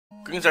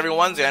Greetings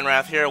everyone,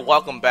 Zannrath here.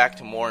 Welcome back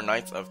to more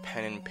Knights of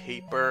Pen and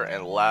Paper.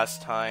 And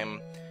last time,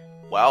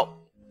 well,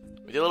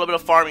 we did a little bit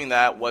of farming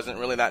that wasn't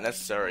really that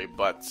necessary,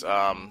 but,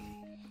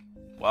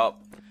 well,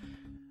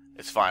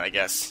 it's fine, I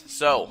guess.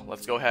 So,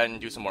 let's go ahead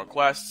and do some more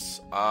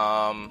quests.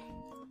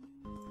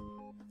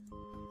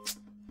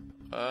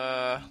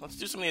 Let's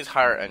do some of these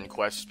higher end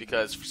quests,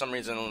 because for some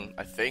reason,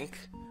 I think,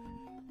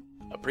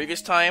 a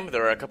previous time,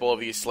 there were a couple of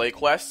these slay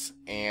quests,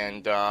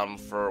 and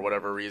for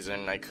whatever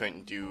reason, I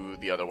couldn't do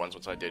the other ones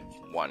once I did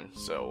one.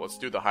 So let's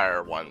do the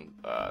higher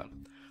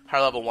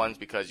level ones,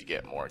 because you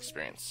get more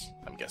experience,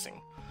 I'm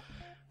guessing.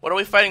 What are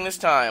we fighting this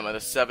time? Are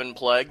the 7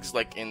 plagues,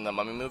 like in the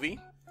Mummy movie?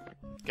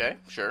 Okay,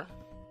 sure.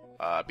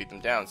 Beat them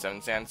down,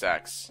 7 sand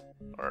sacks.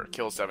 Or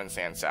kill 7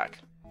 sand sack.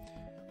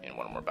 In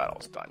one or more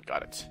battles. Done,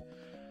 got it.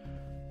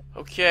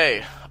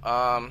 Okay,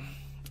 I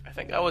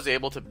think I was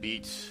able to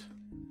beat...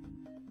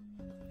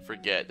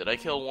 Forget, did I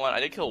kill one? I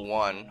did kill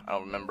one. I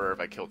don't remember if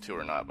I killed 2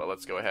 or not, but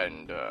let's go ahead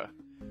and,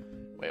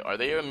 wait, are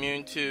they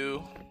immune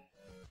to...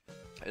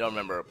 I don't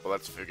remember, but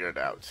let's figure it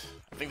out.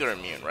 I think they're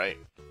immune, right?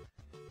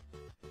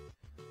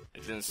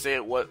 It didn't say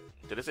it was...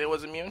 Did it say it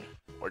was immune?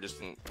 Or just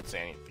didn't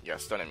say anything? Yeah,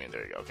 stun immune,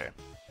 there you go, okay.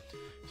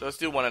 So let's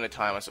do one at a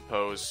time, I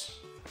suppose.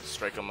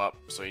 Strike him up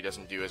so he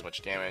doesn't do as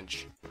much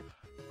damage.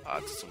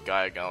 Some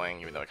Gaia going,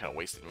 even though I kind of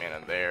wasted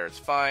mana there, it's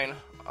fine.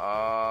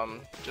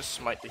 Just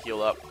smite to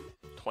heal up.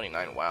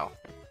 29, wow.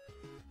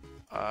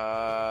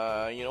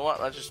 You know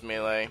what? Let's just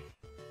melee.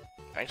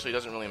 Actually, it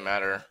doesn't really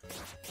matter,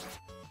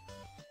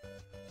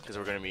 because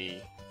we're going to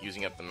be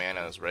using up the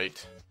manas,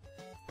 right?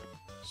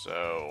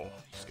 So,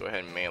 just go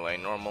ahead and melee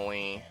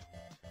normally.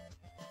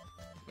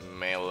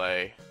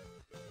 Melee.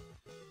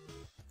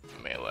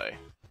 Melee.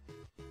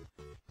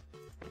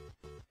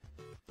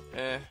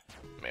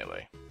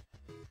 Melee.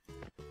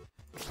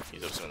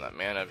 Use up some of that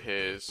mana of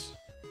his.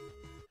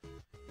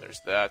 There's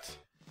that.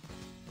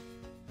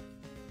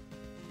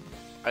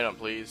 Item,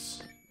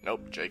 please.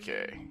 Nope,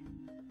 JK.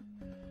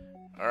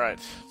 Alright,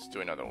 let's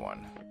do another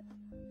one.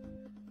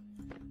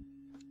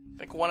 I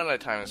think 1 at a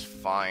time is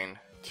fine.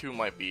 2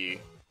 might be,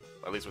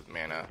 at least with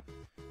mana.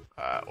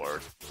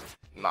 Or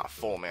not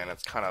full mana,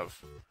 it's kind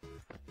of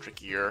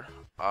trickier.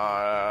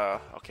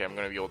 Okay, I'm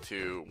gonna be able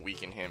to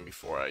weaken him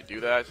before I do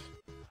that.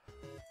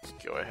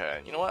 Let's go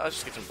ahead. You know what? Let's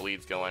just get some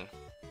bleeds going.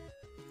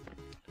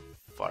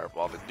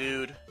 Fireball the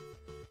dude.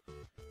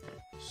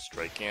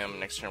 Strike him.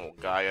 Next turn we'll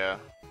Gaia.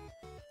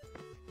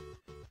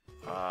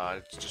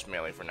 It's just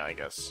melee for now, I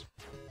guess.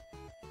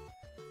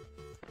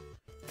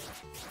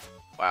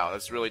 Wow,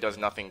 this really does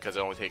nothing because it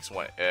only takes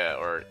 1,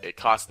 or it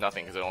costs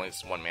nothing because it only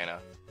has 1 mana.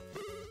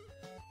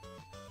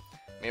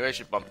 Maybe I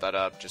should bump that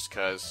up just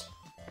because.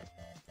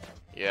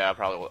 Yeah,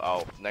 probably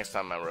will. Next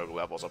time my rogue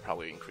levels, I'll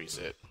probably increase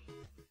it.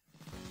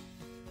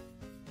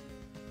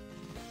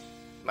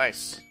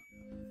 Nice.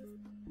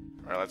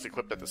 Alright, let's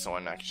equip that to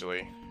someone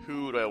actually.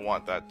 Who do I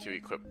want that to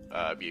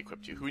be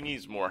equipped to? Who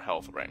needs more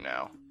health right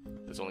now?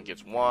 This only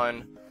gets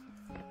 1.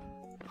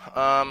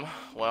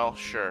 Well,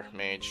 sure,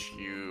 mage,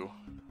 you,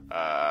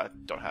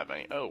 don't have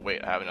any. Oh,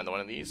 wait, I have another one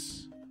of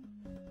these?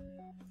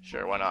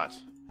 Sure, why not?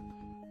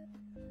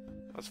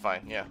 That's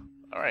fine, yeah.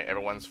 Alright,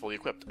 everyone's fully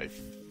equipped, I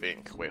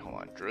think. Wait, hold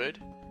on, druid?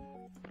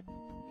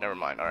 Never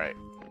mind, alright.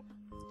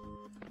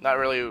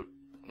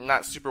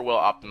 Not super well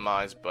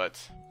optimized, but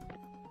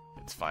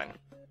it's fine.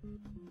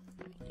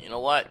 You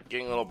know what?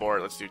 Getting a little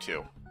bored, let's do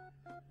 2.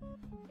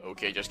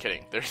 Okay, just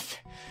kidding.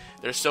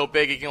 They're so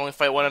big you can only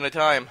fight 1 at a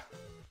time.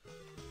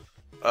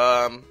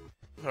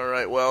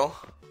 Alright, well.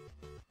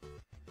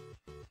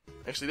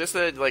 Actually, this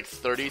did like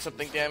 30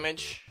 something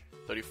damage.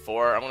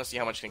 34. I want to see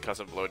how much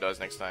concussive blow does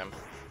next time.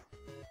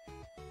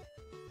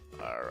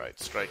 Alright,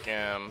 strike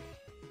him.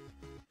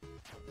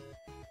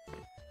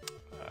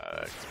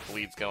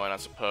 Bleed's going, I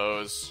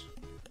suppose.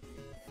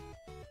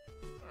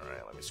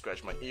 Alright, let me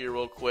scratch my ear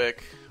real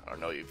quick. I don't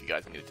know if you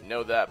guys needed to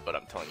know that, but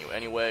I'm telling you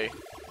anyway.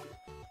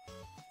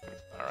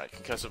 Alright,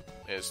 concussive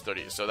is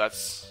 30, so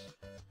that's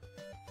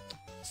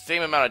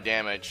same amount of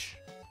damage,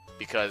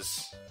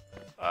 because,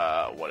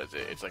 what is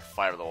it? It's like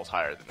 5 levels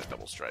higher than the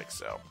double strike,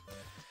 so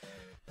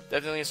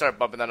definitely start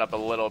bumping that up a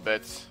little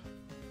bit.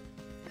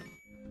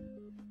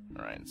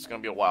 Alright, it's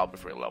gonna be a while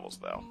before he levels,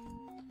 though.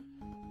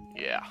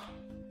 Yeah.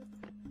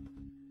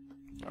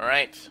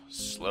 Alright,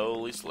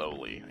 slowly,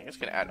 slowly. I guess I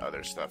can add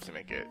other stuff to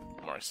make it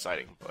more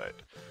exciting,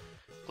 but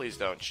please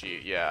don't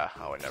cheat. Yeah,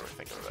 I would never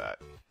think of that.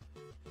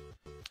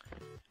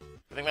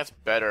 I think that's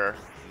better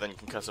than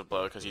concussive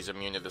blow because he's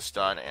immune to the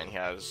stun and he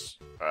has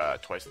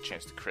twice the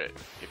chance to crit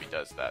if he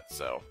does that.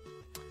 So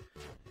I'm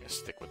gonna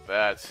stick with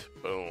that.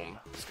 Boom.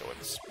 Let's go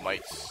with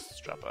smite. Let's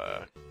drop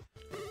a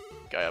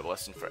Gaia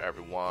blessing for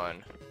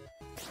everyone.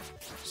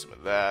 Some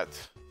of that.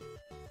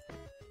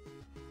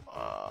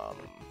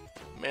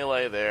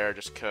 Melee there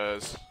just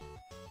cause.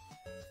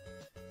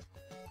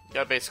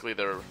 Got basically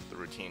the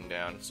routine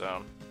down.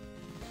 So.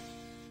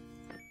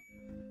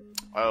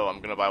 Oh,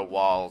 I'm gonna buy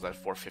walls at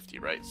 450,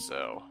 right?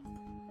 So,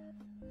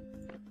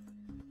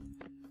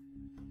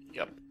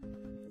 yep.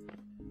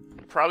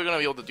 probably gonna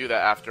be able to do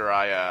that after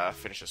I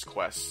finish this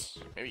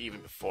quest. Maybe even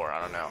before,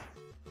 I don't know.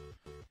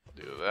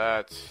 Do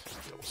that.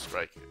 Double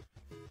strike.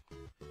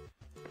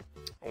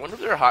 I wonder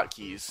if there are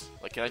hotkeys.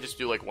 Like, can I just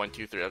do like 1,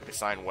 2, 3? Like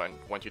assign 1,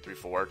 2, 3,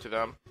 4 to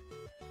them.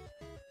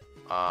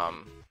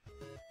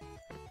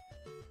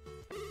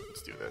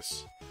 Let's do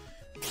this.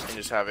 And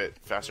just have it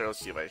faster. Let's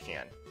see if I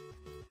can.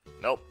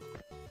 Nope.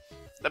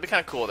 That'd be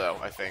kind of cool though,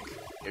 I think.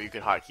 If you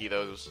could hotkey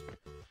those,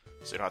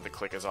 so you don't have to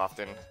click as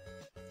often.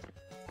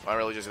 Am I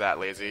really just that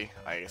lazy?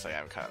 I guess I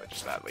am kind of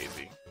just that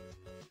lazy.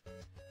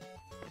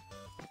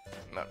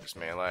 No, just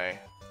melee.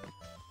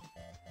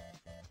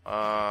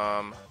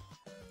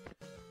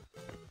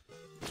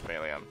 Just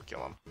melee him, kill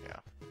him, yeah.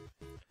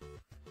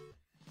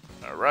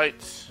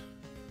 Alright.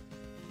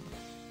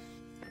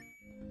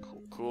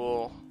 Cool,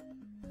 cool.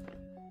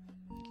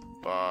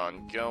 Keep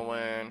on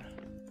going.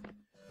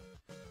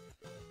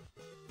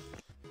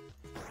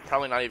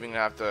 Probably not even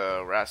gonna have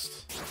to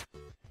rest.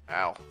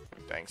 Ow.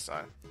 Thanks,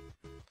 son.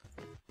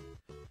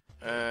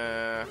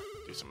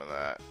 Do some of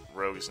that.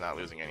 Rogue's not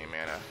losing any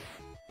mana.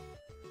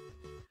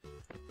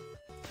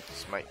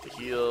 Smite to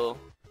heal.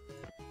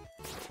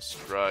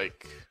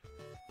 Strike.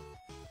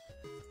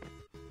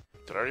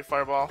 Did I already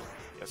fireball?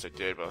 Yes, I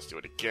did, but let's do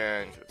it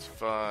again because it's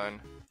fun.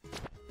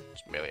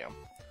 Just melee him.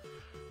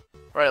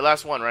 Alright,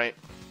 last one, right?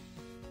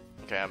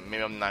 Okay,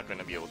 maybe I'm not going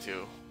to be able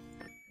to.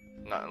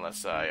 Not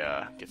unless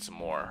I get some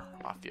more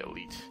off the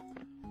elite.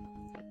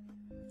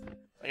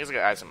 I guess I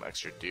gotta add some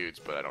extra dudes,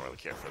 but I don't really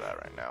care for that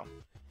right now.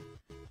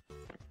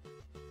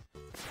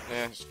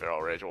 Just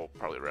Feral Rage. We'll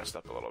probably rest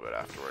up a little bit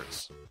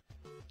afterwards.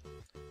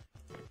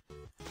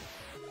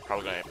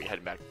 Probably gonna be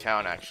heading back to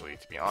town, actually,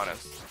 to be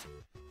honest.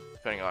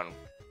 Depending on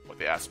what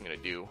they ask me to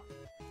do.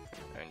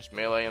 And just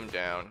melee him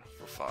down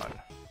for fun.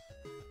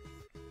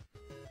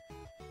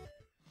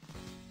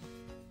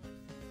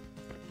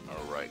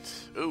 Alright.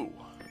 Ooh.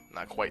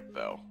 Not quite,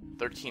 though.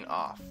 13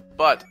 off.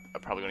 But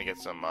I'm probably going to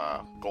get some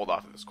gold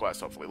off of this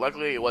quest, hopefully.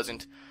 Luckily, it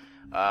wasn't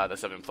the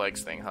 7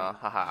 Plagues thing, huh?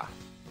 Haha.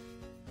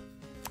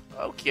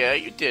 Okay,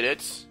 you did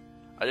it.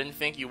 I didn't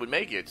think you would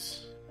make it.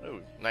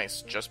 Ooh,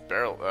 nice. Just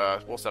barrel.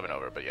 Well, 7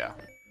 over, but yeah.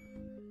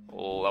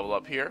 We'll level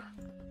up here.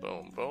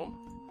 Boom, boom.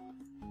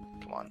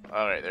 Come on.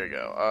 Alright, there you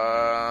go.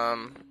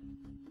 I'm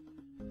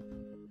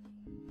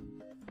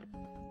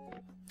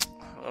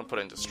going to put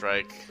it into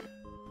strike.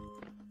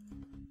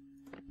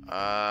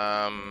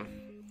 I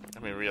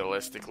mean,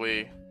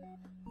 realistically,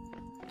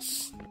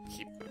 just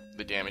keep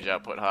the damage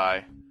output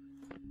high.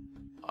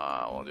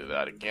 We'll do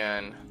that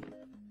again.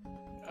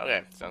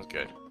 Okay, sounds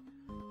good.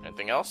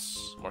 Anything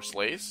else? More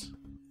slays?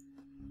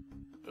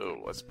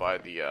 Ooh, let's buy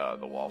the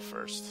wall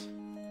first.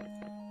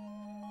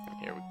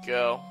 Here we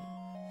go.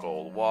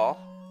 Gold wall.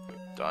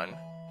 Done.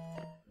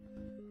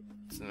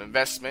 It's an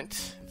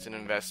investment. It's an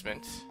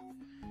investment.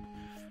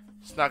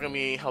 It's not going to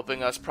be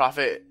helping us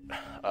profit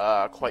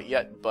quite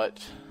yet,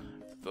 but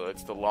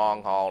it's the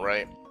long haul,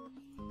 right?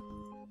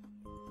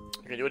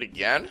 You're going to do it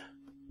again?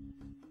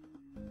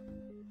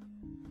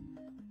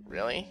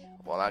 Really?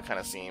 Well, that kind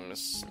of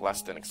seems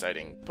less than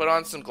exciting. Put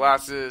on some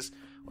glasses,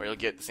 or you'll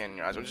get the sand in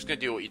your eyes. I'm just going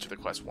to do each of the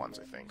quests once,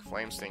 I think.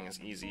 Flame Sting is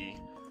easy.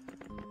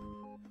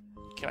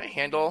 Can I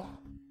handle?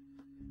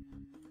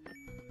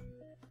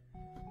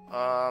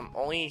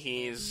 Only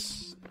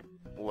he's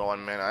low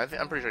on mana.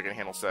 I'm pretty sure I can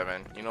handle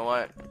 7. You know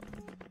what?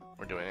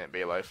 We're doing it,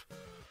 Bay Life.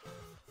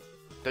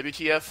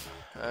 WTF?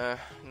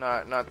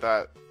 Not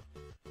that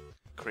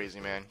crazy,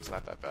 man. It's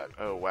not that bad.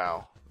 Oh,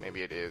 wow.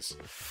 Maybe it is.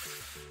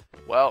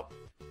 Well,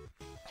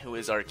 who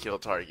is our kill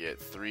target?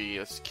 3.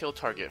 Let's kill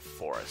target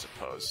 4, I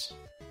suppose.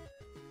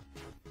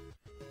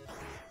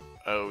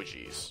 Oh,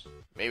 jeez.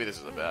 Maybe this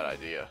is a bad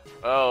idea.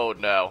 Oh,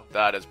 no.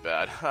 That is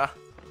bad.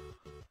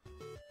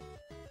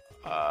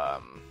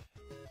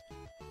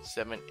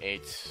 7,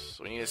 8.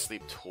 So we need to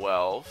sleep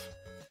 12.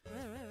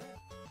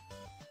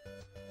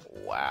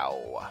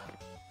 Wow.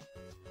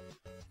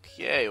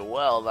 Okay,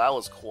 well, that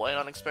was quite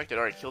unexpected.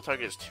 Alright, kill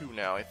target is 2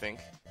 now, I think.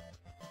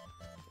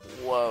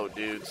 Whoa,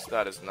 dudes.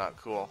 That is not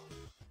cool.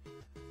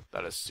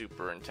 That is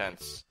super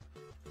intense.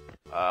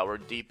 We're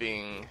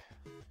deeping.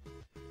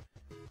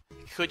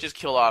 Could just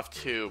kill off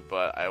 2,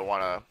 but I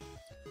wanna.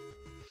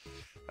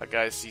 That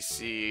guy's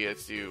CC.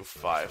 Let's do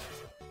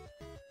 5.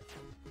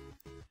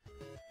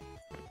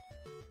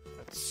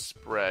 Let's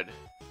spread.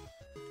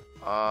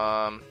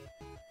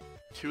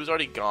 2's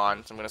already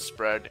gone, so I'm gonna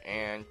spread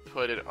and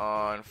put it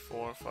on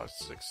 4, 5,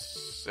 6,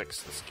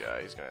 6. This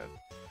guy, he's gonna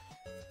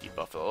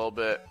debuff it a little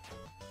bit.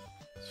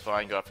 It's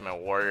fine. Go after my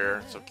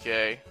warrior. It's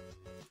okay.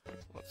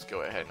 Let's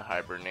go ahead and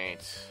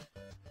hibernate.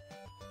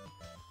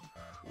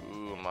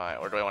 Who am I?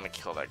 Or do I want to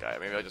kill that guy?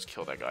 Maybe I'll just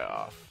kill that guy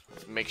off.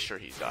 Let's make sure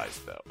he dies,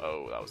 though.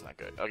 Oh, that was not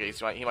good. Okay,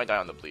 so he might die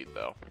on the bleed,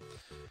 though.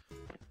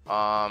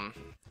 I'm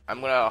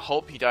gonna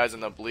hope he dies on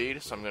the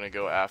bleed, so I'm gonna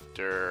go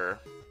after.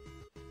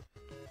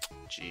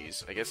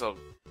 Jeez, I guess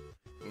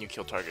new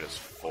kill target is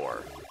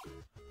 4.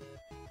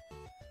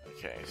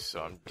 Okay,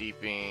 so I'm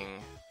deeping.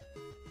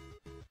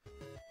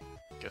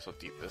 Guess I'll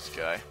deep this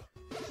guy.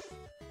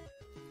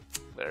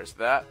 There's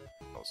that.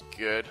 That was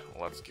good.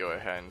 Let's go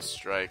ahead and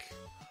strike.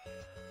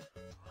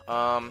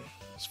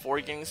 Is 4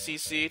 getting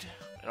CC'd?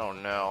 I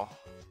don't know.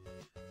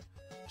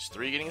 Is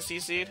 3 getting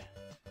CC'd?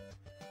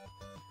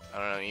 I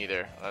don't know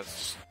either. Let's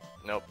just...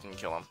 Nope, didn't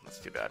kill him. That's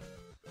too bad.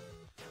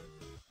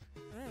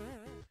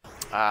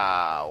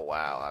 Ah,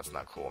 wow, that's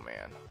not cool,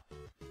 man.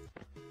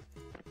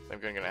 I'm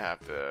gonna have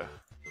to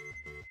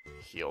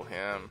heal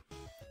him.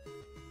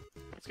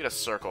 Let's get a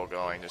circle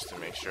going just to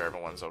make sure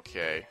everyone's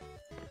okay.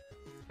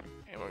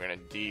 And we're gonna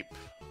deep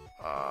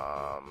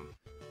 5,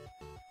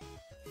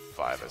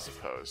 I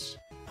suppose.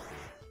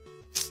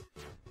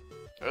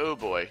 Oh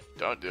boy,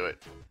 don't do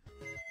it.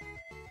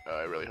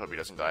 I really hope he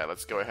doesn't die.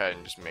 Let's go ahead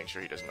and just make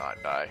sure he does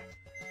not die.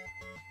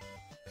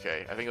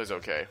 Okay, I think it was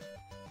okay.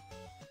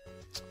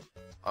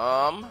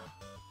 So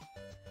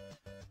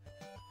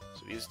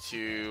these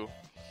two,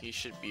 he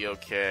should be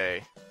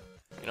okay.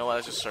 You know what,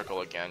 let's just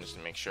circle again just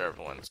to make sure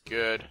everyone's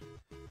good.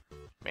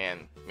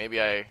 Man, maybe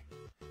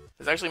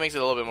this actually makes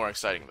it a little bit more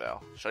exciting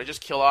though. Should I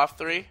just kill off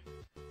 3?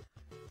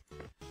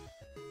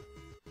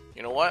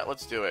 You know what,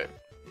 let's do it.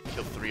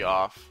 Kill 3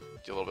 off.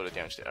 Do a little bit of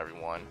damage to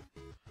everyone.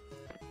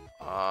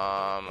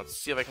 Let's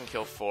see if I can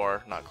kill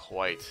 4. Not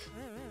quite.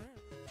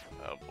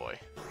 Oh boy.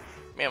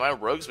 Man, my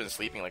rogue's been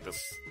sleeping like this.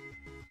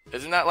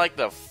 Isn't that like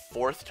the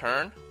 4th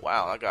turn?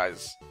 Wow, that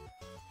guy's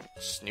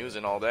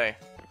snoozing all day.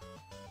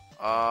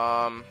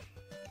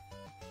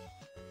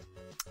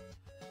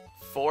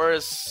 4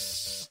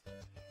 is...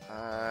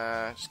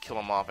 just kill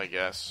him off, I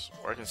guess.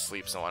 Or I can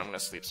sleep someone. I'm gonna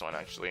sleep someone,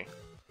 actually.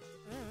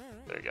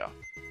 There you go.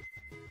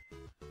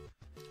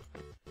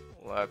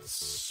 Let's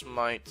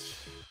smite.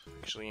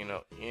 Actually, you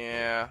know,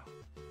 yeah.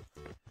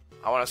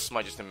 I want to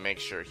smite just to make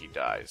sure he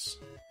dies.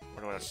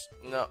 Or do I wanna,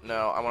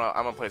 no. I'm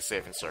gonna play it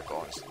safe and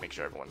circle and just make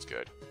sure everyone's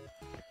good.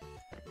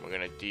 We're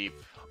gonna deep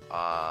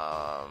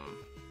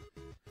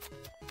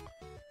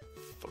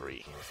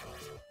 3.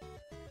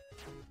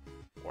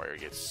 Warrior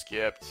gets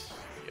skipped.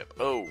 Yep.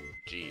 Oh,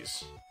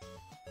 jeez.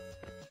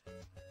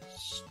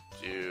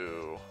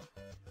 Stew.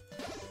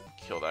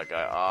 Kill that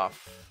guy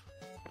off.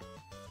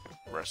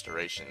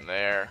 Restoration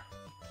there.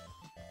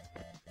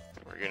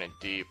 We're gonna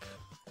deep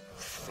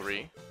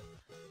 3.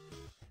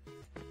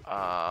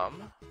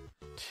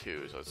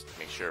 2. So let's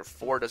make sure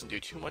 4 doesn't do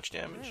too much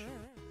damage.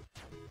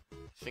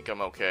 I think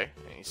I'm okay.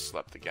 And he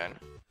slept again.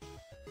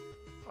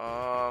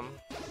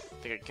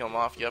 Think I can kill him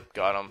off. Yep,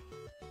 got him.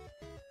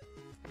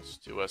 Let's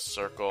do a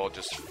circle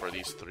just for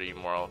these 3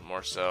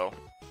 more so.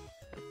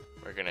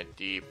 We're gonna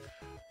deep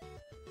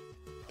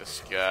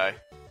this guy.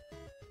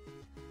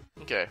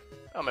 Okay.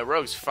 Oh, my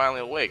rogue's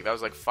finally awake. That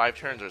was like 5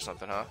 turns or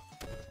something, huh?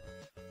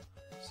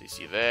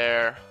 CC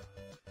there.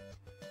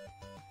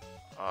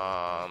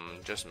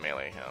 Just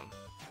melee him.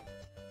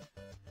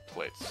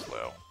 Play it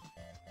slow.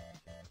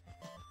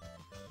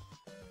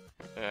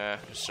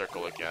 Just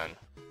circle again.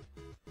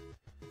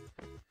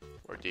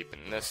 We're deep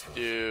in this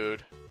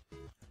dude.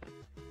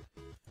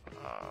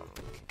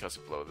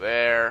 Concussive blow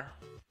there.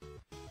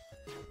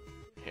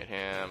 Hit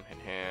him.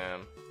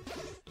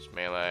 Just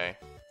melee.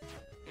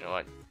 You know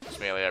what? Just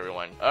melee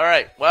everyone.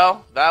 Alright,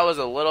 well, that was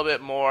a little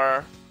bit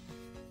more...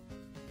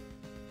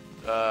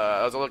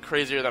 that was a little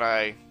crazier than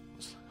I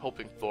was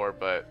hoping for,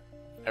 but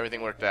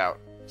everything worked out.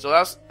 So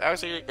it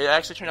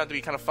actually turned out to be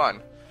kind of fun.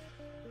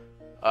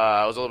 It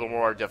was a little bit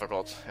more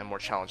difficult and more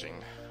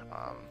challenging.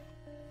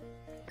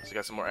 So I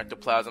got some more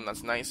ectoplasm,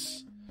 that's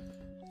nice.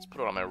 Let's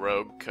put it on my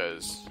rogue,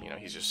 because, you know,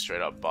 he's just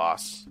straight up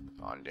boss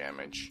on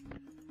damage.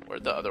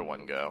 Where'd the other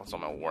one go? It's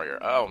on my warrior.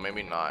 Oh,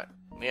 maybe not.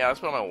 Yeah, let's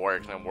put it on my warrior,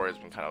 because my warrior's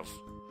been kind of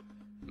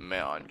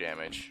meh on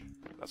damage.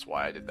 That's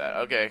why I did that.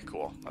 Okay,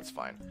 cool. That's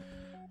fine.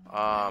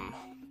 A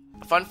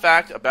fun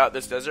fact about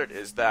this desert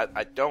is that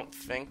I don't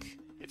think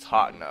it's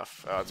hot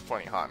enough. It's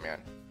plenty hot,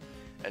 man.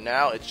 And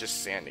now it's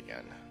just sand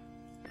again.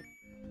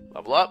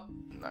 Level up?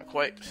 Not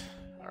quite.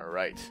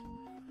 Alright.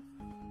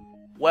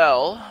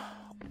 Well,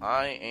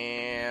 I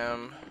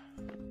am...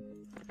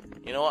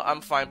 You know what?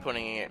 I'm fine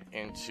putting it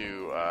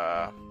into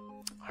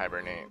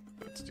hibernate.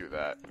 Let's do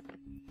that.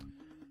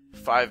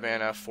 5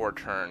 mana, 4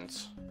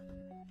 turns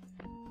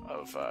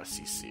of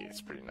CC.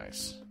 It's pretty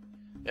nice.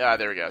 Yeah,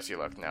 there we go. See,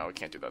 look, now we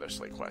can't do the other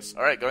slate quests.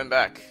 Alright, going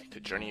back to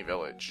Journey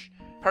Village.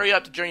 Hurry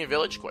up to Journey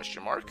Village,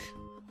 question mark.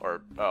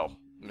 Or, oh,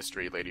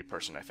 mystery lady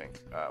person, I think.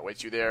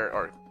 Waits you there,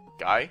 or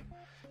guy?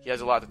 He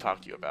has a lot to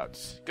talk to you about.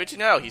 Good to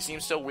know. He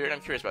seems so weird.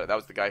 I'm curious about it. That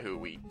was the guy who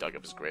we dug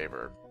up his grave,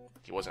 or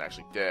he wasn't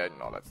actually dead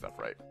and all that stuff,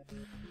 right?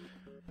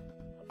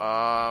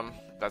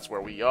 That's where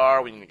we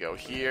are. We need to go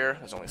here.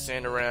 There's only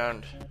sand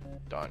around.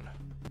 Done.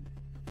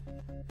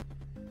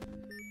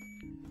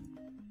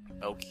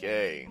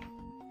 Okay.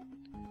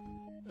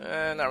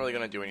 Not really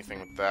gonna do anything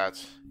with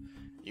that.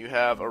 You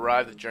have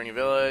arrived at Journey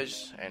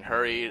Village and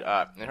hurried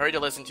to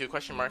listen to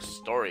question mark's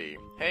story.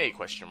 Hey,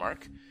 question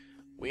mark.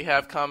 We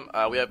have come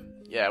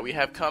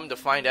to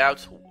find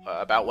out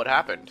about what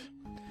happened.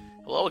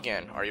 Hello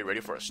again. Are you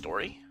ready for a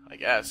story? I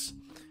guess.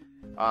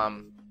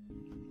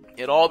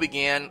 It all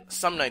began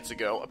some nights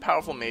ago. A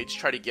powerful mage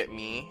tried to get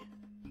me,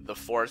 the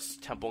Forest's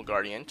temple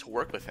guardian, to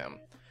work with him.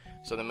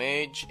 So the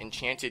mage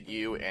enchanted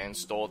you and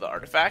stole the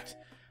artifact.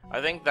 I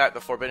think that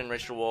the forbidden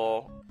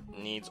ritual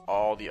needs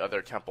all the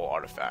other temple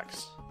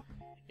artifacts.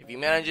 If he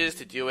manages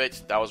to do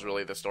it, that was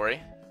really the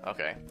story.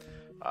 Okay.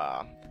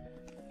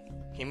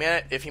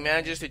 If he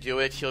manages to do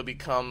it, he'll be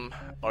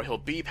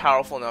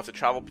powerful enough to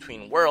travel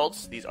between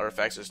worlds. These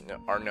artifacts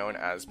are known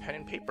as pen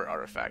and paper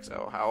artifacts.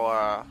 Oh,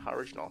 how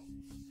original.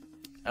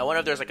 I wonder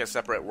if there's like a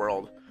separate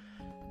world,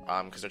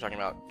 because they're talking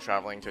about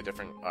traveling to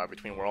different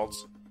between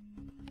worlds.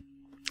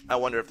 I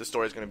wonder if the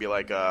story is going to be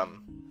like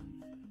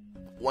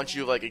once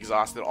you've like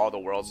exhausted all the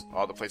worlds,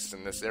 all the places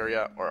in this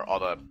area, or all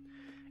the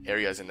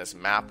areas in this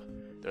map,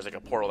 there's like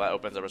a portal that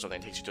opens up or something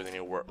and takes you to the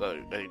new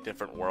a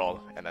different world,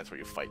 and that's where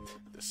you fight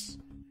this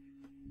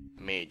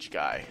mage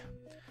guy.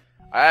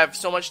 I have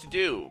so much to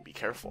do. Be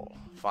careful.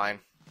 Fine.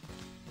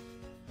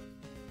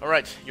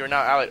 Alright, you're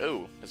now allied.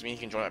 Ooh, does it mean you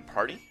can join my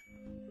party?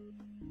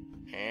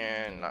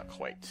 And not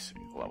quite.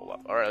 Level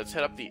up. Alright, let's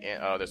head up the inn.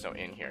 Oh, there's no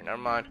inn here. Never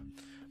mind.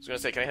 I was gonna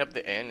say, can I head up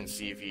the inn and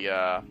see if he,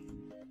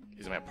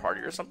 is in my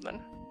party or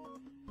something?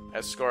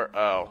 Escort.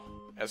 Oh.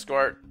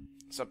 Escort.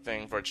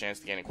 Something for a chance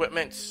to gain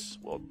equipment.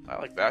 Well, I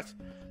like that.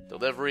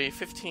 Delivery,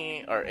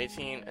 15, or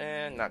 18,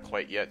 and not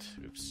quite yet.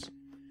 Oops.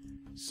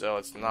 So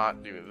let's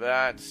not do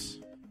that.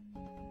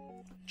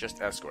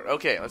 Just escort.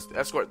 Okay, let's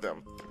escort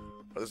them.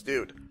 This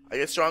dude. I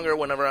get stronger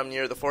whenever I'm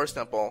near the Forest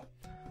Temple.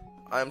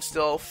 I'm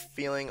still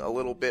feeling a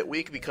little bit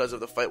weak because of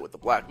the fight with the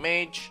Black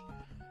Mage,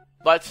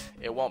 but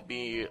it won't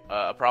be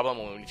a problem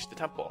when we reach the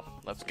temple.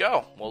 Let's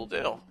go. We'll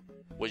do.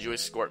 Would you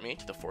escort me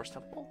to the Forest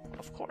Temple?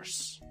 Of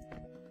course.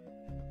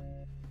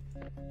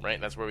 Right,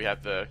 that's where we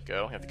have to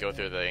go. We have to go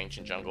through the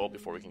ancient jungle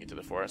before we can get to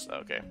the forest.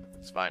 Okay,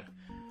 it's fine.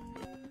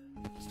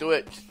 Let's do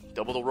it.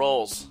 Double the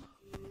rolls.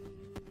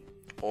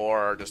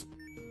 Or just...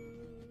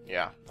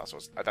 yeah, that's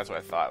what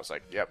I thought. I was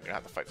like, yep, you're gonna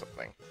have to fight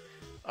something.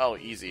 Oh,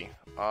 easy.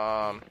 Do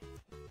I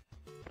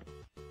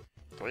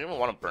even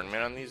want to burn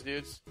man on these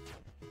dudes?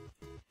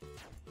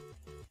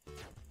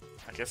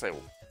 I guess I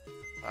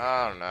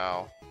don't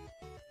know.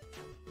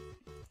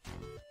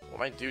 Well,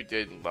 my dude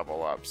did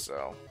level up,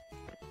 so...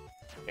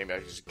 maybe I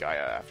could just Gaia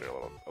after a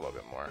little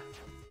bit more.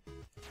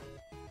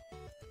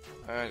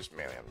 Just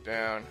melee him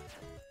down.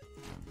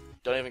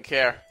 Don't even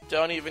care.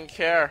 Don't even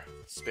care.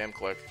 Spam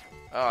click.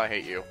 Oh, I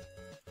hate you.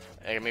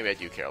 Hey, maybe I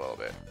do care a little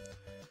bit.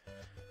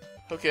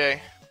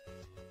 Okay.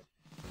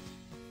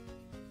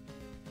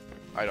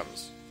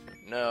 Items.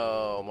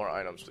 No, more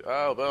items.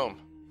 Oh,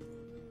 boom.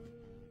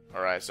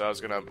 Alright, so I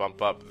was gonna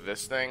bump up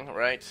this thing,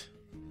 right?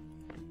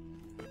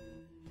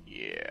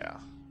 Yeah.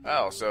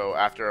 Oh, so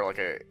after like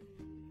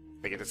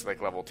I get this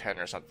like level 10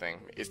 or something.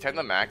 Is 10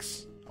 the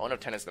max? I wonder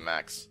if 10 is the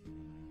max.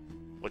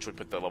 Which would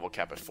put the level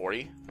cap at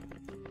 40.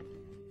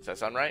 Does that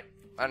sound right?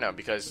 I don't know,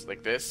 because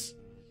like this,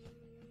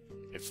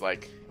 it's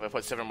like, if I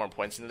put 7 more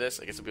points into this,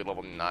 I guess it'll be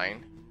level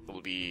 9.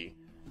 It'll be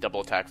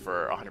double attack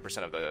for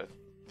 100% of the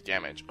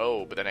damage.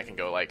 Oh, but then I can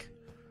go like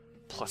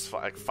plus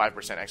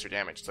 5% extra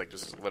damage. It's like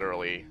this is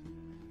literally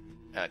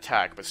an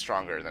attack, but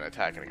stronger than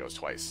attack, and it goes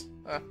twice.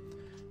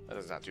 That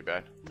is not too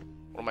bad.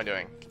 What am I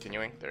doing?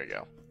 Continuing? There you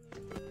go.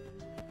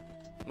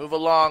 Move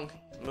along.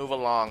 Move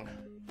along.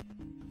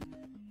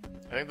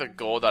 I think the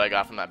gold that I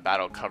got from that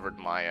battle covered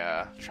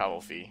my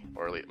travel fee.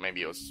 Or at least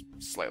maybe it was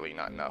slightly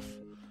not enough.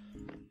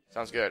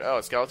 Sounds good. Oh,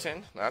 a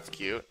skeleton? That's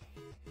cute.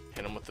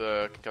 Hit him with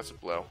the concussive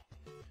blow.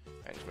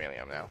 And just melee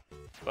him now.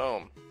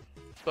 Boom.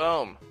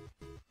 Boom.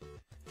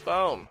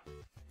 Boom.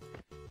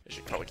 I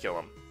should probably kill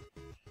him.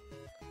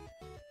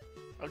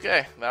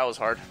 Okay, that was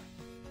hard.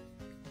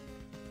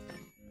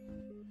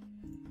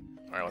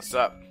 Alright, what's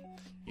up?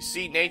 You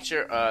see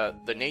nature,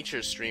 the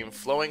nature stream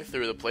flowing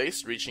through the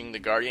place, reaching the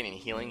guardian and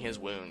healing his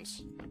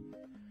wounds.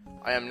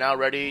 I am now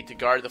ready to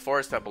guard the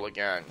forest temple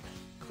again.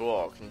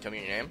 Cool. Can you tell me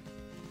your name?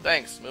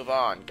 Thanks. Move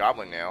on.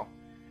 Goblin nail.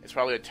 It's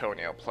probably a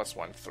toenail.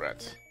 +1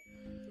 threat.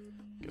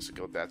 Guess we'll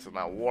go with that to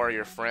my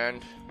warrior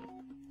friend.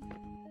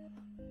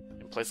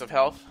 In place of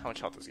health, how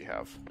much health does he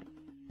have?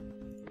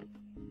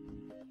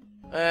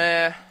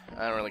 I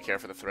don't really care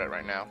for the threat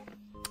right now.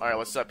 Alright,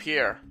 what's up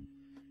here?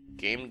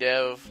 Game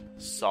dev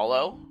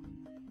solo?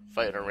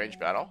 Fight in a ranged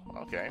battle?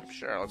 Okay,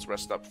 sure, let's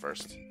rest up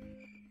first.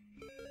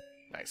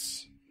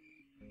 Nice.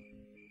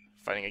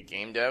 Fighting a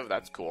game dev?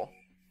 That's cool.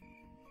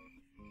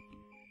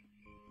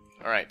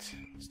 Alright,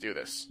 let's do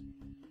this.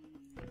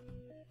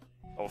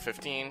 Level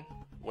 15.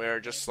 We're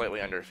just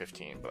slightly under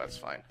 15, but that's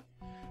fine.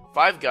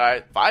 Five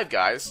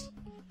guys?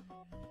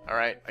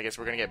 Alright, I guess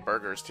we're gonna get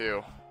burgers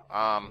too.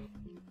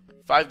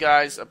 5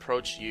 guys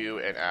approach you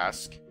and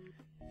ask,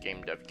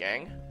 Game dev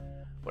gang,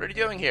 what are you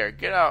doing here?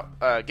 Get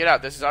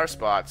out, this is our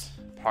spot.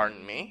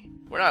 Pardon me?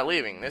 We're not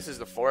leaving. This is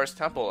the Forest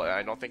Temple, and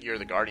I don't think you're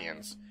the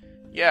Guardians.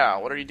 Yeah,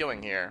 what are you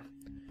doing here?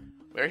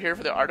 We're here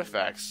for the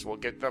artifacts. We'll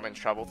get them and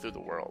travel through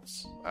the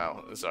worlds.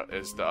 Oh,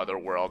 is the other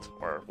world,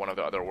 or one of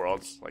the other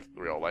worlds, like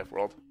the real life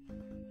world?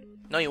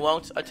 No, you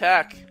won't.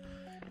 Attack!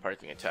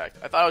 Party's being attacked.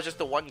 I thought it was just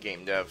the one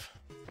game dev.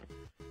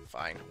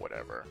 Fine,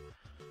 whatever.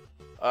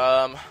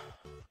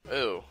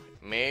 Ooh.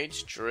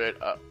 Mage, Druid,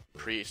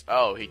 Priest.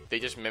 Oh, they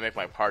just mimic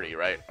my party,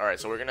 right? Alright,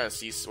 so we're gonna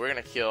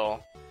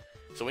kill.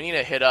 So we need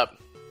to hit up.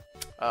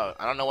 Oh,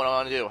 I don't know what I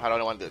want to do. How do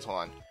I want to do this? Hold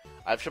on.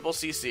 I have triple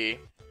CC.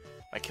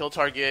 My kill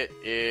target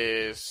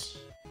is...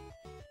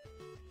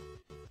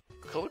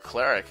 Kill the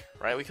cleric,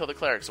 right? We killed the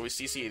cleric, so we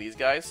CC these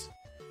guys.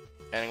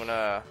 And I'm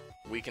gonna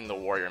weaken the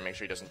warrior and make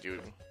sure he doesn't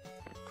do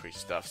crazy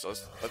stuff. So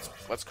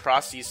let's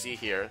cross CC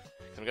here.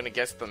 I'm gonna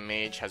guess the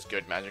mage has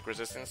good magic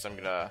resistance.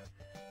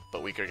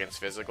 But weaker against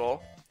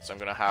physical. So I'm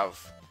gonna have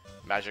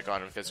magic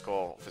on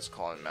physical,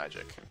 physical on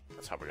magic.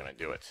 That's how we're gonna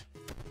do it.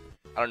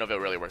 I don't know if it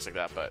really works like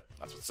that, but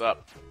that's what's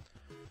up.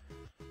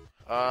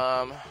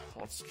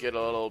 Let's get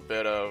a little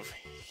bit of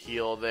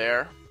heal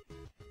there.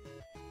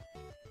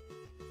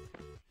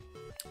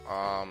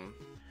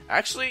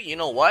 Actually, you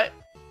know what?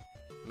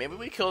 Maybe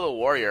we kill the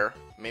warrior.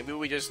 Maybe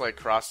we just like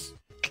cross.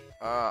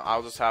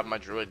 I'll just have my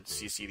druid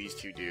CC these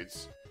two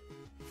dudes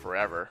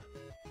forever.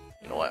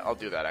 You know what? I'll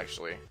do that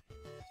actually.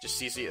 Just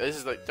CC. This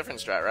is like different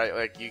strat, right?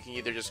 Like you can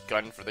either just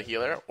gun for the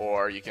healer,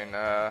 or you can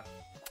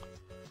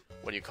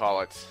what do you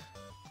call it?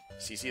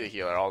 CC the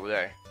healer all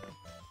day.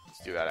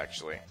 Let's do that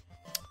actually.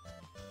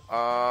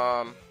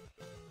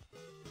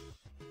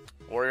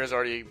 Warriors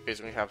already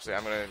basically have to say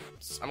I'm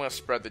gonna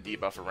spread the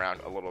debuff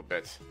around a little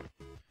bit.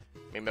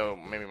 Maybe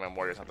my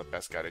warrior's not the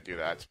best guy to do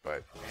that,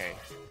 but hey.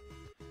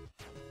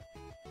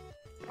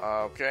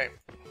 Okay.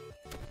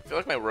 I feel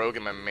like my rogue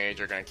and my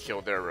mage are gonna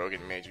kill their rogue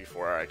and mage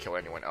before I kill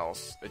anyone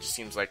else. It just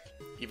seems like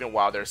even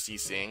while they're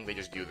CCing, they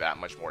just do that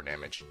much more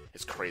damage.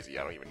 It's crazy.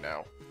 I don't even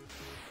know.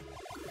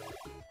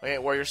 Okay,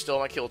 warrior's still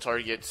my kill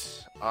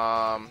target.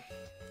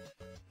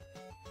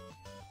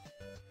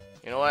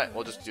 You know what?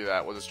 We'll just do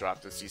that. We'll just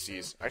drop the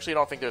CCs. Actually, I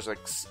don't think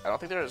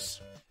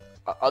there's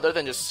other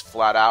than just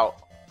flat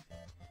out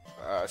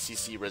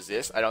CC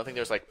resist. I don't think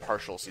there's like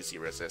partial CC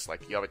resist.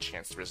 Like you have a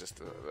chance to resist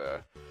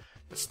the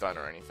stun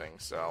or anything.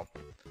 So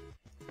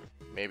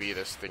maybe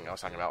this thing I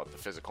was talking about with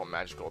the physical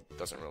magical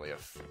doesn't really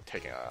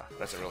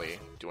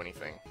do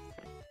anything.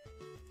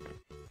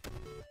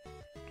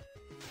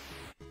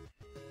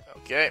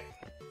 Okay.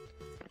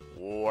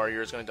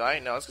 Warrior's gonna die.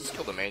 No, let's just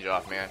kill the mage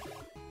off, man.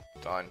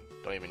 Done.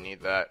 Don't even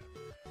need that.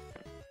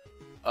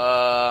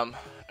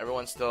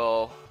 Everyone's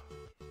still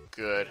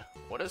good.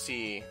 What is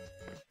he?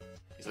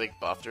 He's like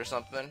buffed or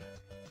something?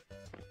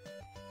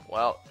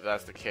 Well, if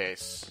that's the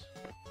case.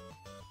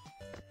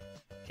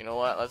 You know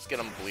what? Let's get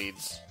him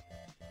bleeds.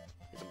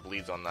 Get some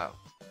bleeds on that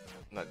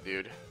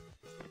dude.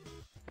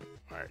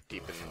 Alright,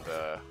 deepen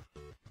the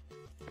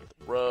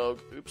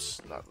rogue.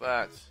 Oops, not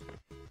that.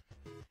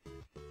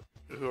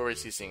 Who are we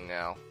CCing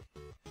now?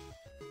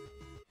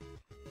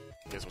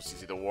 I guess we'll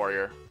CC the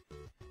warrior.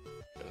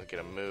 Gonna get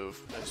a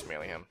move. I just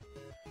melee him.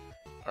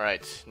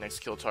 Alright, next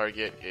kill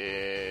target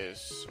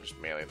is... I'll just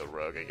melee the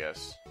rogue, I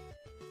guess.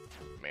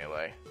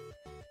 Melee.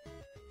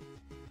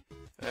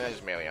 And then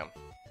just melee him.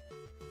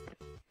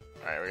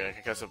 Alright, we're gonna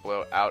concussive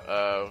blow out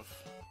of...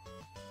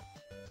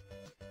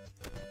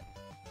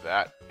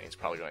 that. And he's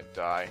probably gonna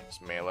die.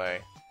 Just melee.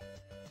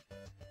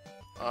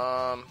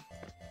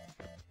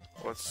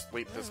 Let's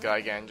sweep this guy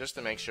again, just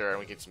to make sure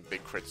we get some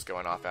big crits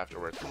going off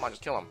afterwards. Come on,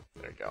 just kill him.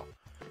 There you go.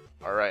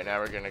 Alright, now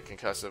we're going to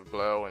concussive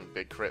blow and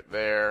big crit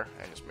there,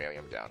 and just melee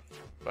him down.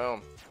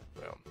 Boom.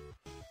 Boom.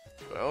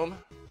 Boom.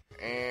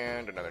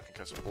 And another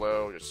concussive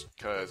blow, just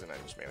cuz, and then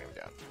just melee him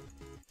down.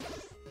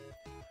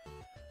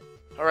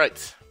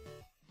 Alright.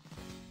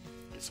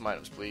 Get some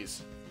items,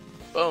 please.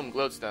 Boom,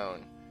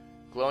 glowstone.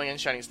 Glowing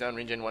and shining stone,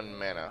 regen 1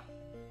 mana.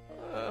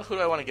 Who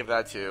do I want to give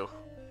that to?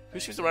 Who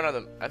seems to run out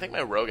of the... I think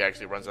my rogue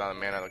actually runs out of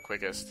mana the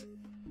quickest.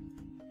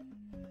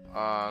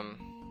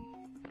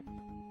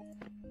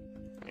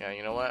 Yeah,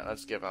 you know what?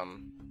 Let's give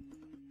him...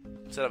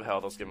 Instead of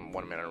health, let's give him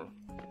 1 mana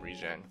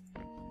regen.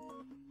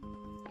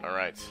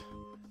 Alright.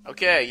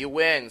 Okay, you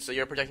win. So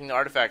you're protecting the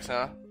artifacts,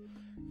 huh?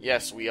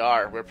 Yes, we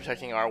are. We're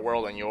protecting our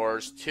world and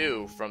yours,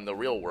 too, from the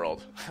real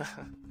world.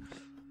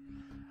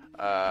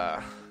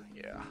 Yeah.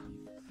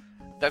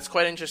 That's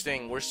quite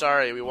interesting. We're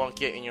sorry. We won't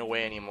get in your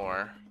way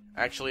anymore.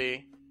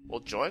 Actually... We'll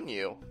join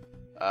you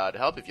to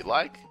help if you'd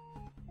like.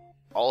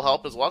 All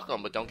help is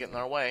welcome, but don't get in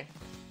our way.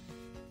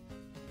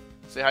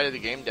 Say hi to the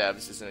game devs.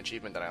 This is an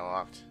achievement that I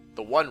unlocked.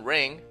 The One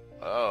Ring.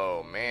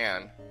 Oh,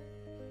 man.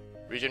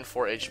 Regen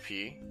 4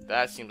 HP.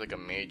 That seems like a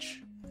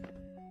mage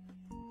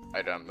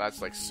item.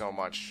 That's like so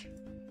much.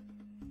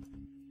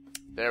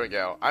 There we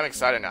go. I'm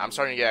excited now. I'm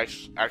starting to get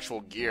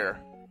actual gear.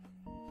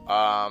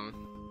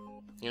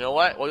 You know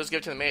what? We'll just give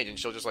it to the mage, and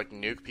she'll just like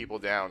nuke people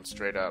down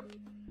straight up.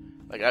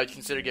 Like I would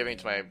consider giving it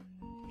to my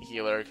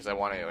healer because I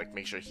want to like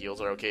make sure heals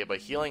are okay, but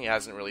healing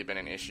hasn't really been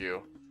an issue.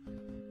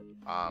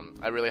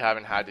 I really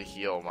haven't had to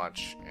heal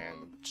much,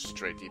 and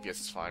straight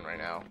DPS is fine right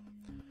now.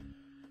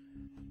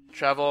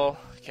 Travel,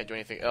 can't do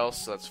anything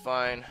else, so that's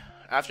fine.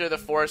 After the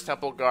Forest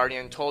Temple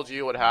Guardian told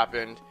you what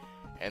happened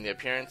and the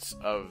appearance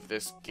of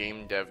this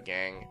game dev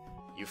gang,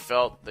 you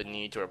felt the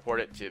need to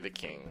report it to the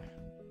king.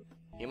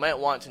 You might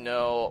want to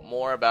know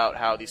more about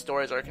how these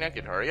stories are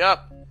connected. Hurry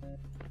up!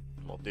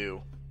 Will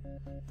do.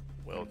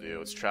 Will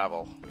do. It's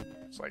travel.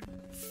 It's like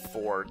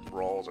 4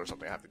 rolls or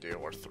something I have to do,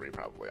 or 3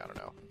 probably, I don't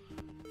know.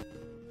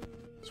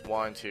 It's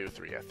 1, 2,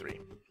 3, yeah, 3.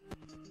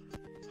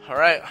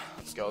 Alright,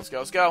 let's go, let's go,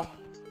 let's go.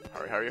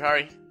 Hurry, hurry,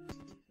 hurry.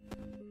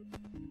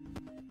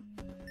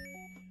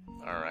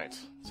 Alright.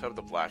 Let's head up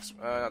the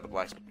blacksmith. Not the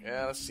blacksmith.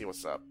 Yeah, let's see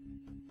what's up.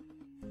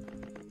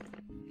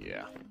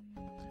 Yeah.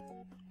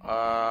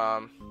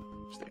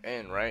 It's the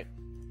inn, right?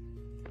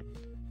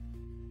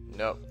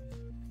 Nope.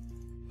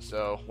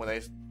 So when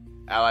they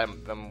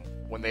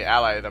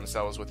ally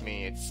themselves with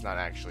me, it's not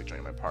actually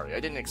joining my party. I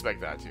didn't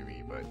expect that to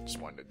be, but just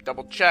wanted to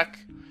double check.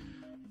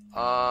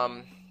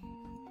 Let's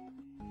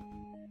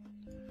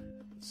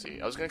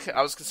see. I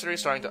was considering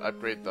starting to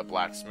upgrade the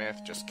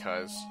blacksmith just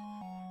cause.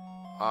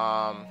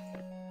 I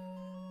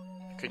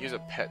could use a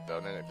pet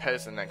though. Then a pet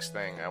is the next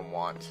thing I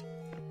want.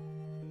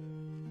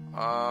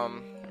 I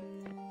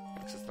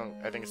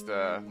think it's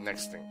the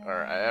next thing,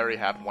 or I already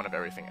have one of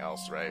everything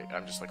else, right?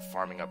 I'm just like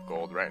farming up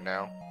gold right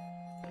now.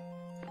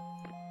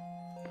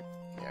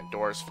 Yeah,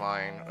 door's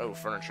fine. Oh,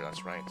 furniture,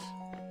 that's right.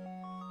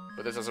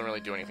 But this doesn't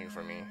really do anything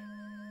for me.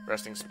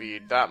 Resting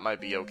speed, that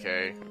might be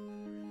okay.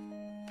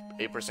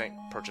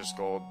 8% purchase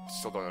gold,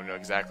 still don't know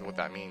exactly what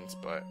that means,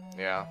 but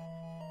yeah.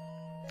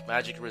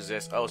 Magic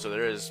resist, oh, so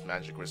there is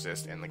magic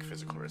resist and like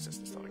physical resist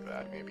and stuff like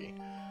that, maybe.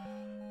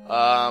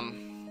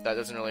 That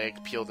doesn't really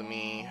appeal to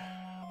me.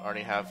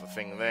 Already have a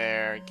thing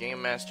there.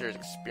 Game Master's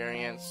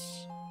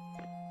experience.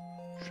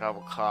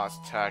 Travel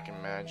cost, attack,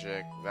 and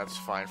magic. That's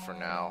fine for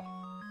now.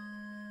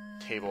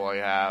 Table I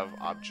have.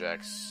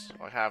 Objects.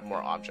 Well, I have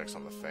more objects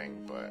on the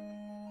thing, but...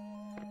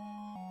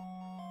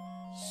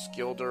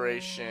 Skill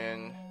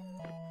duration.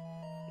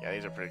 Yeah,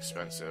 these are pretty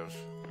expensive.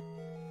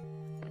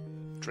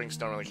 Drinks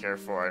don't really care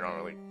for. I don't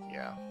really...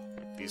 Yeah.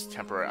 These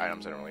temporary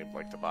items I don't really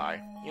like to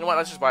buy. You know what?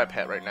 Let's just buy a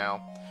pet right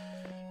now.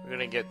 We're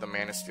gonna get the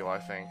Mana Steel, I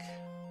think.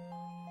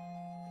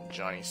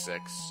 Johnny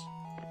 6.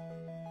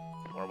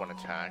 Or 1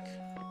 attack.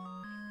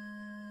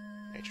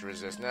 Nature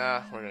resist.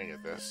 Nah, we're gonna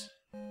get this.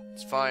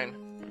 It's fine.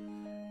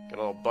 Got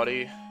a little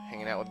buddy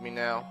hanging out with me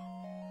now.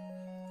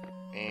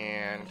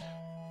 And...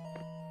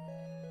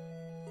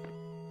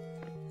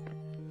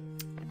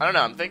 I don't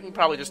know, I'm thinking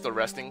probably just the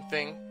resting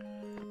thing.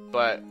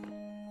 But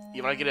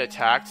even when I get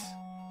attacked,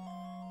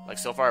 like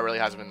so far it really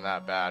hasn't been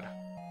that bad.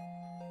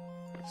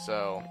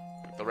 So,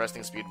 the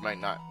resting speed might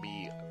not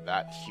be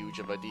that huge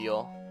of a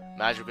deal.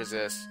 Magic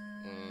resist,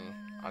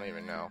 I don't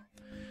even know.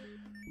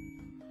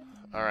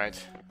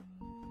 Alright.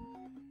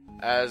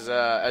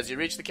 As you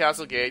reach the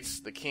castle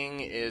gates, the king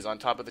is on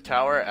top of the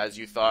tower as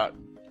you thought,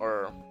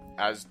 or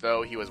as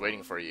though he was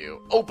waiting for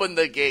you. Open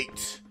the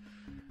gate!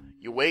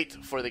 You wait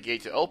for the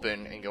gate to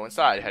open and go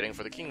inside, heading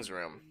for the king's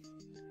room.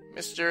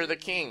 Mr. the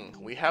King,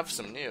 we have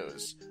some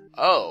news.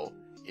 Oh,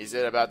 is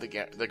it about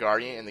the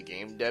Guardian and the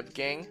Game Dev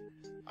gang?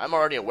 I'm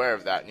already aware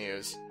of that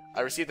news.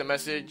 I received a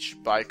message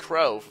by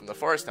Crow from the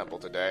Forest Temple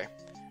today.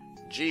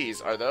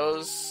 Geez, are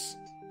those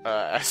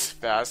as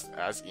fast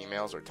as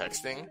emails or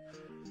texting?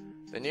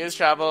 The news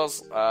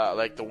travels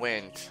like the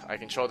wind. I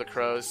control the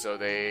crows, so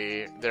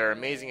they're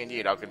amazing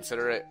indeed. I'll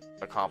consider it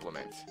a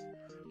compliment.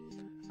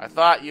 I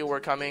thought you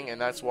were coming,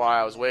 and that's why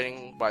I was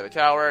waiting by the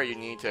tower. You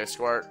need to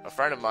escort a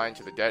friend of mine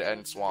to the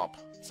dead-end swamp.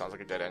 Sounds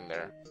like a dead end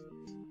there.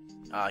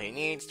 He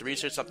needs to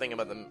research something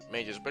about the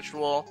mage's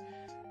ritual,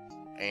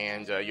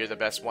 and you're the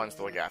best ones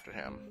to look after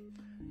him.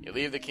 You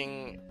leave the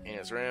king in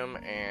his room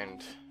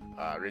and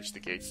reach the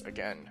gates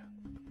again.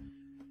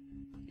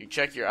 You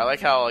check your... I like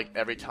how like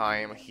every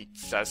time he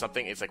says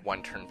something, it's like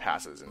one turn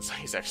passes, and so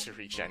he's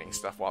actually rechanting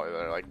stuff while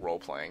they're like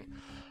role-playing.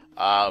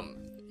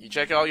 You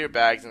check all your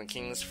bags, and the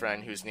king's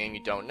friend, whose name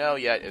you don't know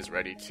yet, is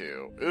ready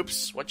too.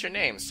 Oops, what's your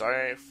name?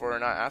 Sorry for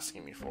not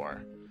asking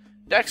before.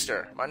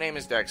 Dexter. My name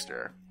is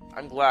Dexter.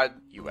 I'm glad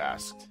you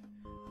asked.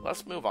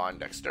 Let's move on,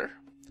 Dexter.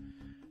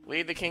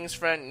 Lead the king's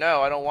friend?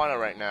 No, I don't want to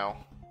right now.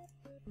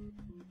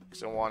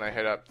 Because I want to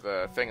hit up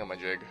the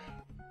thingamajig.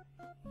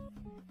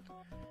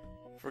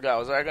 Forgot,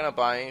 was I going to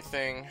buy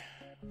anything?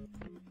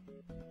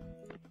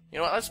 You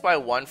know what, let's buy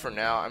one for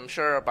now. I'm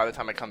sure by the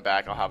time I come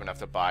back, I'll have enough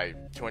to buy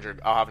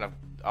 200.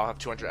 I'll have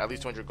 200, at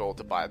least 200 gold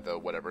to buy the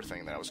whatever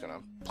thing that I was going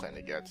to plan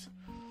to get.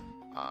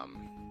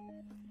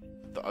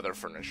 The other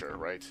furniture,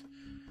 right?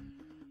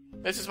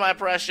 This is my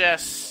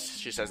precious.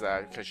 She says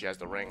that because she has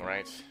the ring,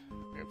 right?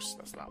 Oops,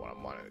 that's not what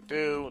I wanted to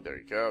do. There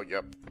you go.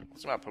 Yep.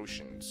 What's my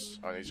potions?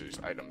 Oh, these are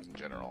just items in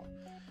general.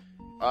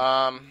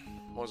 What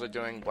was I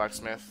doing?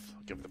 Blacksmith.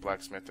 Give the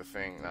blacksmith the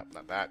thing.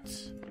 Not that.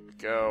 There we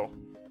go.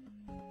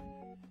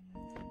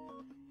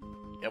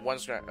 Yeah,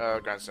 one's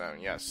grandson.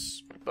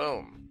 Yes.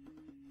 Boom.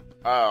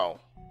 Oh.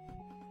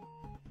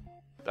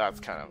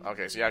 That's kind of...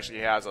 Okay, so he actually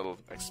has a little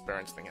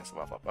experience thing he has to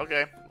level up.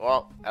 Okay,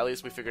 well, at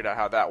least we figured out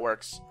how that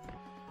works.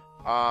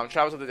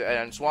 Travel to the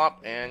dead-end swamp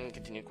and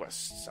continue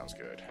quest. Sounds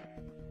good.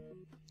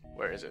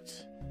 Where is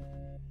it?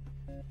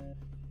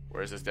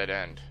 Where is this dead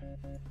end?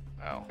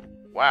 Oh.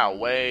 Wow,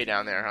 way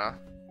down there, huh?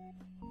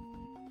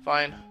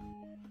 Fine.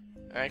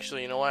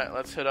 Actually, you know what?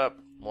 Let's hit up...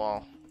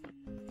 Well,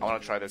 I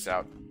want to try this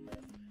out.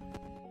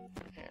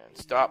 And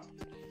stop.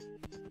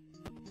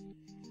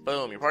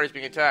 Boom, your party's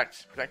being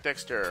attacked. Protect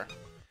Dexter.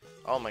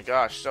 Oh my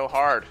gosh, so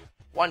hard.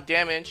 1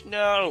 damage?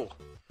 No!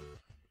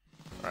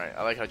 Alright,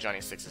 I like how Johnny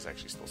 6 is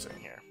actually still sitting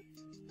here.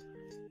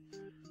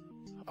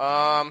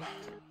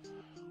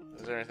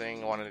 Is there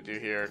anything I wanted to do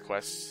here?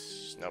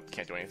 Quests? Nope,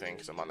 can't do anything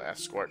because I'm on the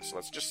escort. So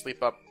let's just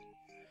sleep up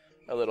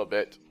a little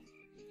bit.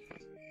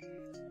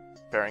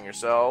 Preparing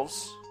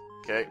yourselves.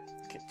 Okay,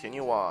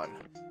 continue on.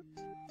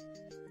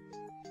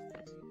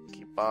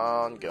 Keep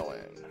on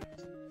going.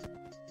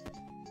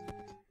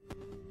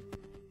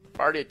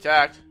 Party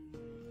attacked.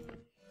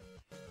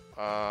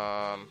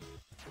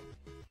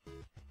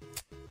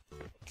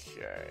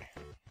 Okay.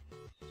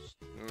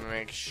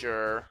 Make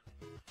sure.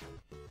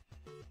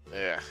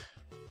 Yeah.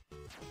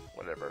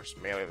 Whatever.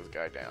 Just melee this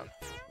guy down.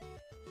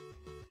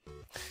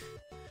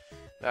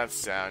 That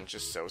sounds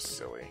just so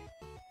silly.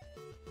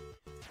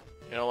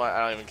 You know what? I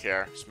don't even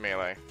care. Just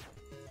melee.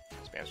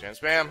 Spam, spam,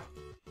 spam.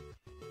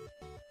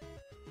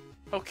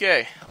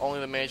 Okay. Only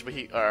the mage, but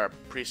or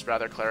priest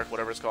rather, cleric,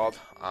 whatever it's called.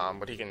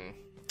 But he can.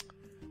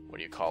 What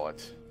do you call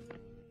it?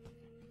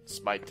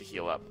 Smite to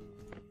heal up.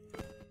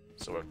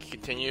 So we'll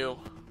continue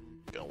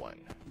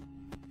going.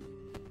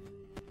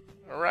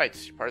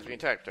 Alright, your party's being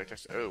attacked.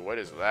 Oh, what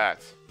is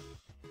that?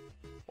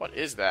 What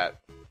is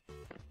that?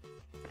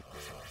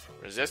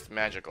 Resist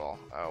magical.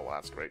 Oh, well,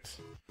 that's great.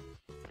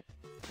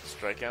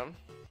 Strike him.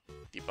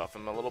 Debuff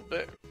him a little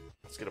bit.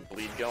 Let's get a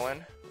bleed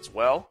going as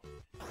well.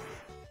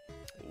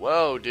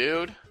 Whoa,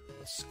 dude.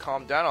 Let's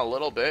calm down a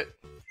little bit.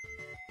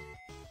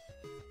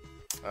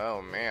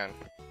 Oh, man.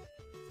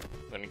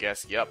 I'm gonna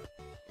guess, yep.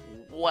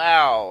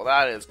 Wow,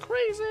 that is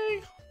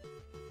crazy.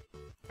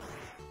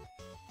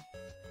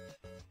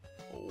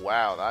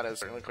 Wow, that is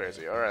certainly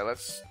crazy. Alright,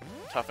 let's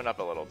toughen up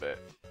a little bit.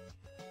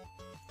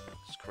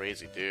 It's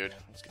crazy, dude.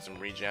 Let's get some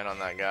regen on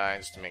that guy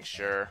just to make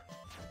sure.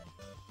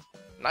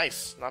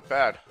 Nice, not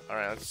bad.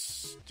 Alright,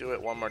 let's do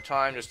it one more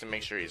time just to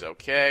make sure he's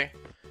okay.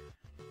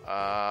 You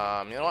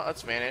know what?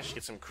 Let's vanish,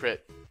 get some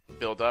crit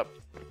build up.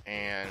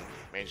 And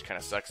mage kind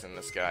of sucks in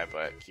this guy,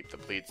 but keep the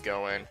bleeds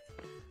going.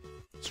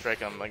 Strike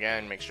him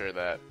again, make sure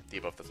that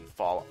debuff doesn't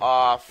fall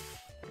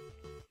off.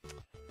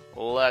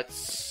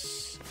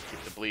 Let's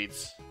keep the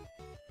bleeds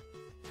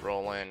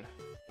rolling.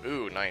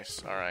 Ooh,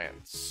 nice. Alright,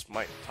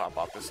 might top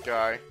off this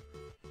guy.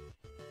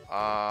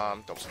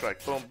 Double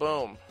strike. Boom,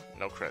 boom.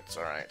 No crits.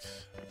 Alright.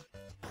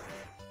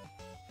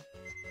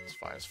 It's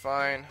fine, it's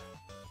fine.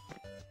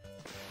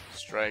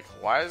 Strike.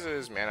 Why is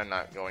his mana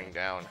not going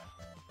down?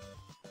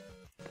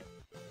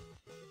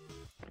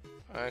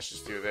 Let's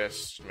just do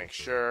this to make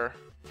sure.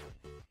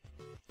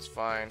 It's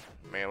fine.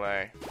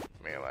 Melee.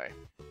 Melee.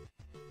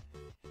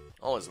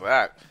 Oh, is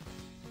that?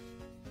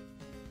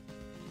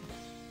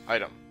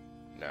 Item.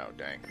 No,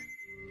 dang.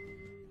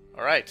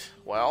 Alright,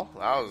 well,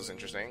 that was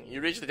interesting. You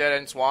reach the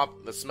dead-end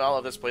swamp. The smell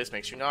of this place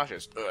makes you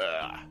nauseous.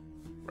 Ugh.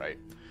 Right.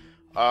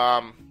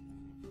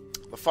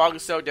 The fog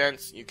is so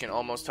dense, you can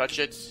almost touch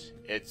it.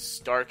 It's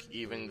dark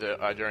even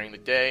during the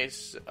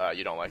days.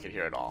 You don't like it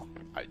here at all.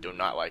 I do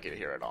not like it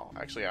here at all.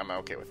 Actually, I'm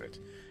okay with it.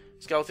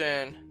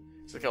 Skeleton.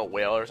 It's like a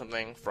whale or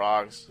something.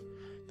 Frogs.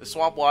 The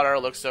swamp water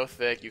looks so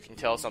thick, you can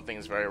tell something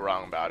is very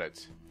wrong about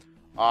it.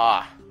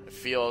 Ah, it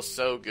feels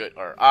so good.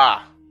 Or,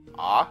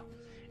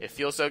 it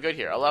feels so good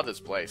here. I love this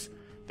place.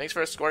 Thanks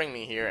for escorting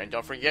me here, and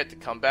don't forget to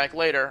come back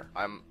later.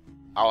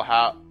 I'll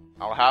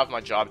have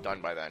my job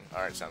done by then.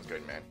 All right, sounds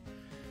good, man.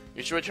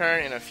 You should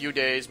return in a few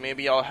days.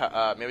 Maybe I'll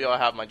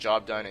have my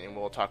job done, and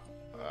we'll talk.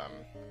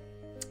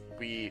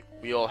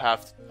 We'll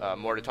have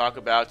more to talk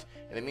about.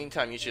 In the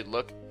meantime, you should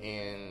look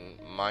in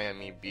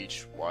Miami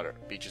beach's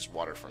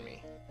water for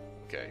me.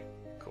 Okay,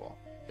 cool.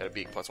 Got a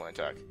beak +1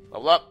 attack.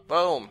 Level up.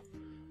 Boom.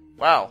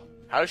 Wow.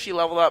 How does she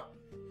level up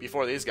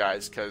before these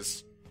guys?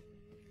 Because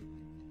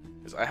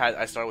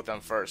I started with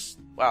them first.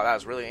 Wow, that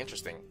was really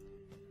interesting.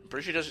 I'm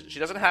pretty sure she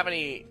doesn't have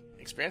any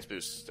experience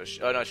boosts. Does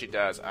she? Oh no, she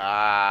does.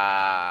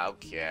 Ah,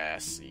 okay. I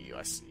see you.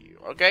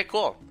 Okay,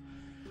 cool.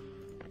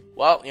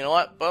 Well, you know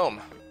what? Boom.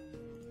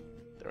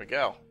 There we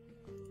go.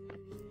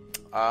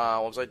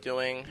 What was I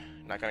doing?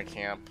 Not gonna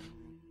camp.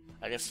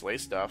 I can slay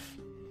stuff.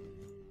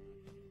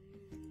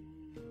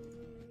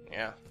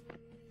 Yeah.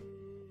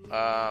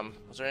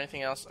 Was there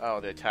anything else?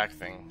 Oh, the attack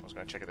thing. I was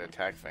gonna check the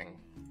attack thing.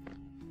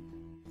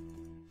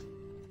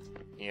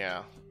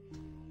 Yeah.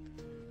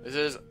 This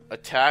is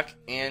attack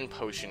and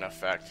potion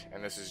effect,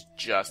 and this is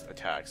just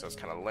attack, so it's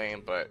kind of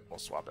lame, but we'll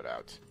swap it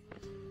out.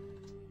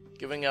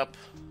 Giving up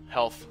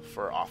health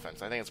for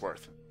offense. I think it's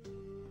worth.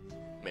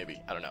 Maybe.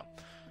 I don't know.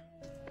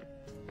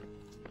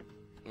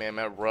 Man,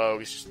 my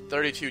rogue is just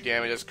 32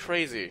 damage. That's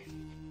crazy.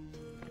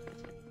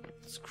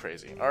 It's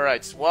crazy.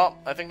 Alright, well,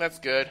 I think that's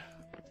good.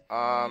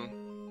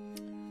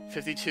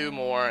 52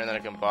 more, and then I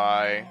can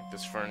buy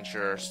this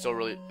furniture. I don't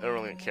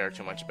really care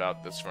too much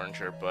about this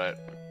furniture, but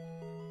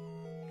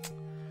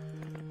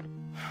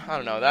I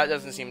don't know. That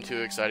doesn't seem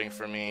too exciting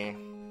for me.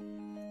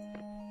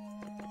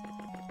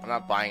 I'm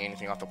not buying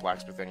anything off the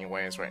blacksmith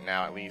anyways right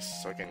now, at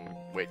least, so I can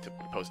wait to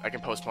post. I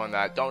can postpone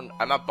that.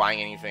 I'm not buying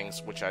anything,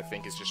 which I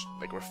think is just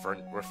like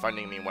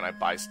refunding me when I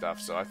buy stuff.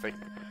 So I think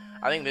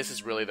this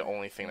is really the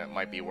only thing that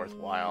might be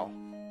worthwhile.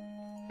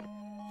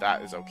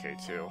 That is okay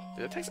too.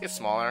 Did the text get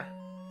smaller?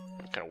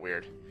 Kind of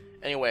weird.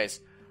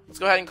 Anyways, let's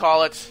go ahead and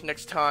call it.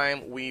 Next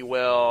time we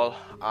will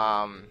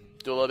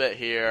do a little bit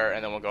here,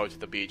 and then we'll go to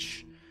the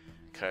beach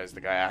because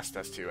the guy asked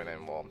us to, and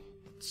then we'll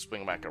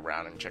swing back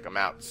around and check them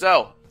out.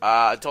 So,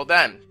 until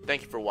then,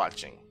 thank you for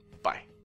watching.